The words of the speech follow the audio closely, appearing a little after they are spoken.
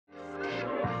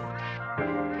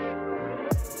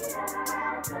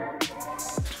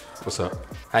What's up?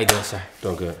 How you doing, sir?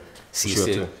 Doing good. See What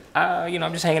you you up still. You know,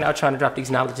 I'm just hanging out trying to drop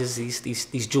these knowledges,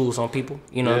 these jewels on people.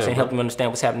 You know what I'm saying? bro. Help them understand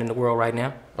what's happening in the world right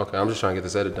now. Okay, I'm just trying to get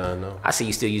this edit done now. I see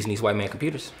you still using these white man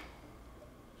computers.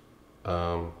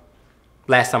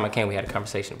 Last time I came, we had a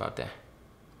conversation about that.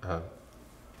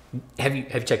 Have you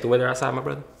checked the weather outside, my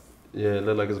brother? Yeah, it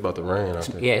looked like it's about to rain out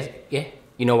there. Yeah.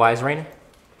 You know why it's raining?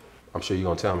 I'm sure you're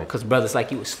gonna tell me. Because brothers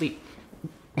like you asleep.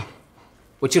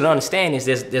 What you don't understand is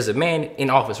there's a man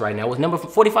in office right now. What's number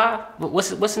 45? What's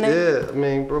the name? Yeah, I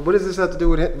mean, bro, what does this have to do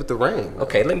with the rain?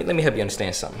 Okay, let me help you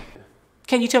understand something.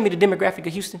 Can you tell me the demographic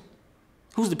of Houston?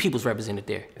 Who's the people's represented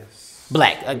there? Yes.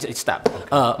 Black. Stop.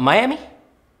 Okay. Miami?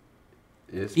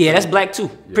 Yeah, that's black too.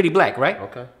 Yeah. Pretty black, right?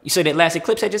 Okay. You said that last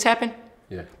eclipse that just happened?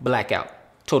 Yeah. Blackout.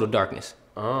 Total darkness.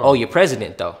 Oh, your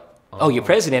president though. Oh, your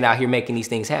president out here making these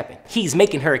things happen. He's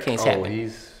making hurricanes happen. Oh,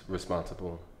 he's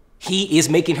responsible. He is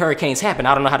making hurricanes happen.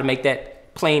 I don't know how to make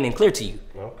that plain and clear to you.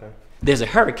 Okay. There's a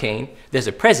hurricane, there's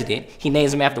a president, he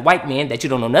names him after white men that you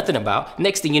don't know nothing about.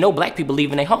 Next thing you know, black people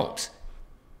leaving their homes.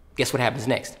 Guess what happens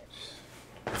next?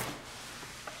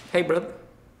 Hey, brother.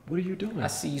 What are you doing? I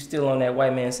see you still on that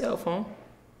white man's cell phone.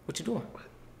 What you doing?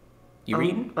 You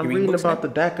reading? I'm you reading books about now?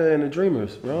 the DACA and the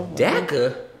Dreamers, bro.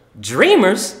 DACA?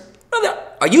 Dreamers? Brother,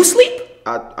 are you asleep?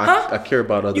 I care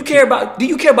about other Do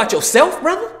you care about yourself,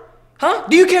 brother? Huh?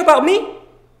 Do you care about me?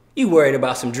 You worried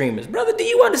about some dreamers. Brother, do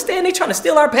you understand they trying to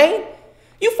steal our pain?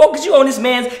 You on this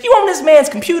man's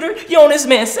computer, you on this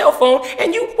man's cell phone,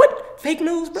 and you, what? Fake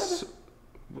news, brother?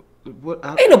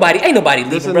 Ain't nobody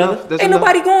leaving, brother. Ain't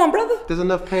nobody going, brother. There's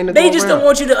enough pain to go They just around. don't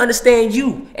want you to understand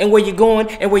you and where you're going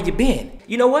and where you've been.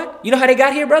 You know what? You know how they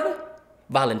got here, brother?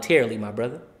 Voluntarily, my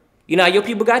brother. You know how your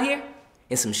people got here?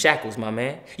 In some shackles, my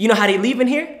man. You know how they leaving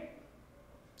here?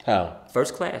 How?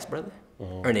 First class, brother.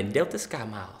 Earning Delta Sky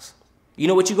Miles. You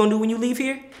know what you're gonna do when you leave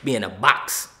here? Be in a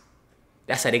box.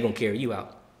 That's how they gonna carry you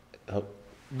out. Okay.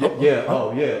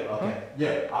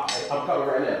 Yeah, I'm coming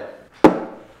right now.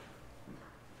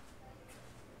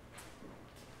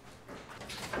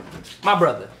 My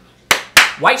brother.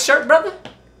 White shirt, brother?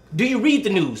 Do you read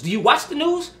the news? Do you watch the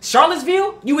news?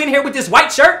 Charlottesville? You in here with this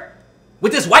white shirt?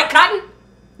 With this white cotton?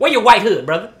 Wear your white hood,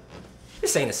 brother.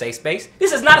 This ain't a safe space.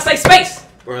 This is not a safe space.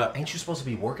 Bro, ain't you supposed to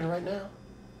be working right now?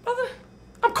 Brother,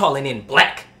 I'm calling in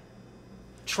black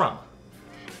trauma.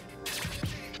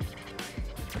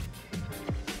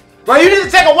 Bro, you need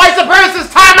to take a white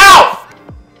supremacist time out!